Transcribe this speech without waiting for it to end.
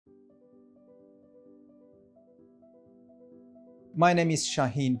My name is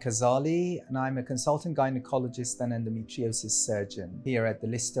Shaheen Kazali, and I'm a consultant gynecologist and endometriosis surgeon here at the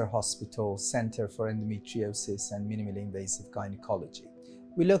Lister Hospital Centre for Endometriosis and Minimally Invasive Gynecology.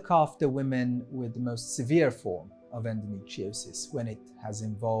 We look after women with the most severe form of endometriosis when it has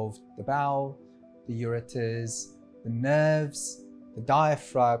involved the bowel, the ureters, the nerves, the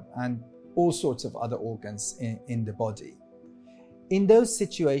diaphragm, and all sorts of other organs in the body. In those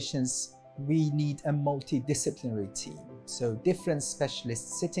situations, we need a multidisciplinary team. So different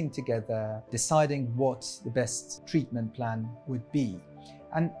specialists sitting together, deciding what the best treatment plan would be.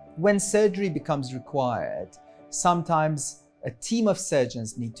 And when surgery becomes required, sometimes a team of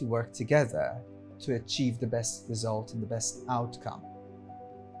surgeons need to work together to achieve the best result and the best outcome.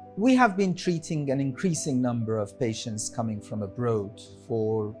 We have been treating an increasing number of patients coming from abroad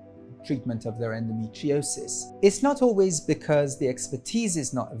for treatment of their endometriosis. It's not always because the expertise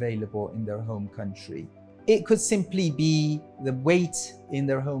is not available in their home country. It could simply be the wait in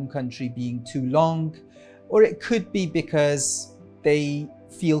their home country being too long, or it could be because they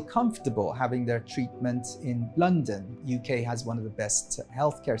feel comfortable having their treatment in London. UK has one of the best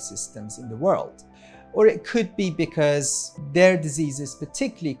healthcare systems in the world. Or it could be because their disease is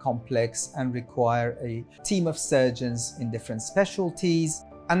particularly complex and require a team of surgeons in different specialties.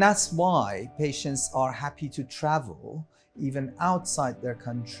 And that's why patients are happy to travel, even outside their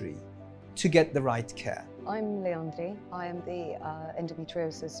country, to get the right care. I'm Leandri. I am the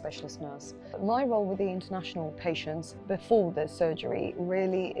endometriosis specialist nurse. My role with the international patients before the surgery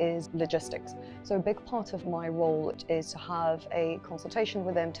really is logistics. So a big part of my role is to have a consultation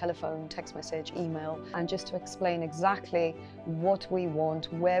with them, telephone, text message, email, and just to explain exactly what we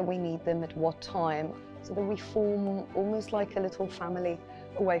want, where we need them, at what time, so that we form almost like a little family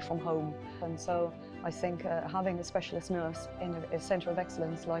away from home. And so I think having a specialist nurse in a centre of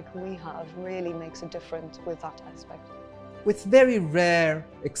excellence like we have really makes a difference with that aspect. With very rare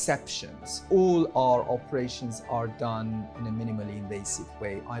exceptions, all our operations are done in a minimally invasive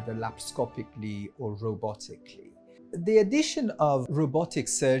way, either laparoscopically or robotically. The addition of robotic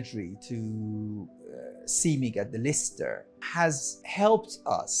surgery to CMIG at the Lister has helped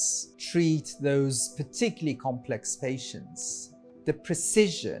us treat those particularly complex patients. The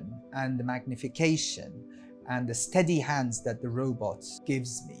precision and the magnification and the steady hands that the robot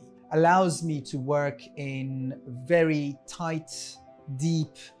gives me allows me to work in very tight,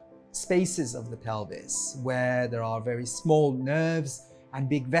 deep spaces of the pelvis where there are very small nerves and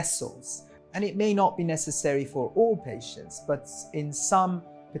big vessels. And it may not be necessary for all patients, but in some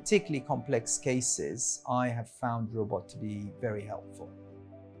particularly complex cases, I have found robot to be very helpful.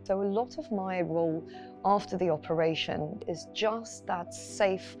 So a lot of my role after the operation is just that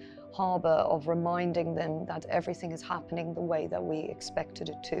safe harbour of reminding them that everything is happening the way that we expected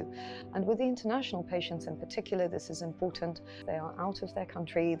it to. And with the international patients in particular, this is important. They are out of their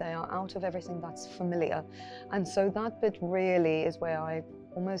country, they are out of everything that's familiar. And so that bit really is where I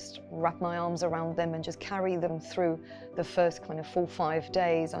almost wrap my arms around them and just carry them through the first kind of 4 or 5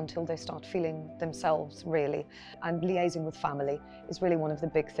 days until they start feeling themselves, really. And liaising with family is really one of the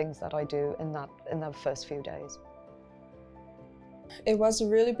big things that I do in that first few days. It was a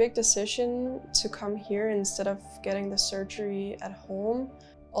really big decision to come here instead of getting the surgery at home.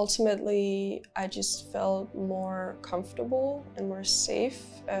 Ultimately, I just felt more comfortable and more safe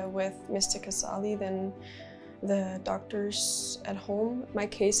with Mr. Kazali than the doctors at home. My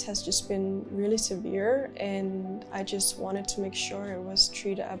case has just been really severe, and I just wanted to make sure it was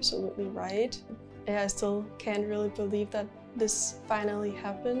treated absolutely right. I still can't really believe that this finally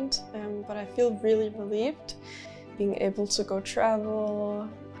happened, but I feel really relieved. Being able to go travel,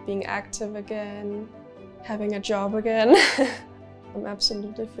 being active again, having a job again. I'm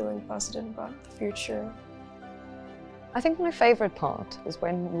absolutely feeling positive about the future. I think my favourite part is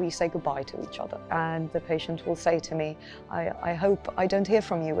when we say goodbye to each other and the patient will say to me, I hope I don't hear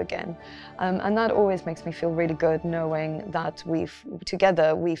from you again. And that always makes me feel really good, knowing that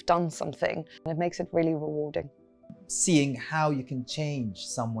together we've done something. It makes it really rewarding. Seeing how you can change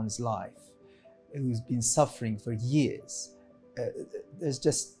someone's life who's been suffering for years, there's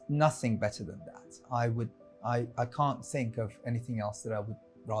just nothing better than that. I can't think of anything else that I would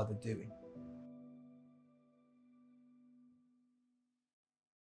rather do.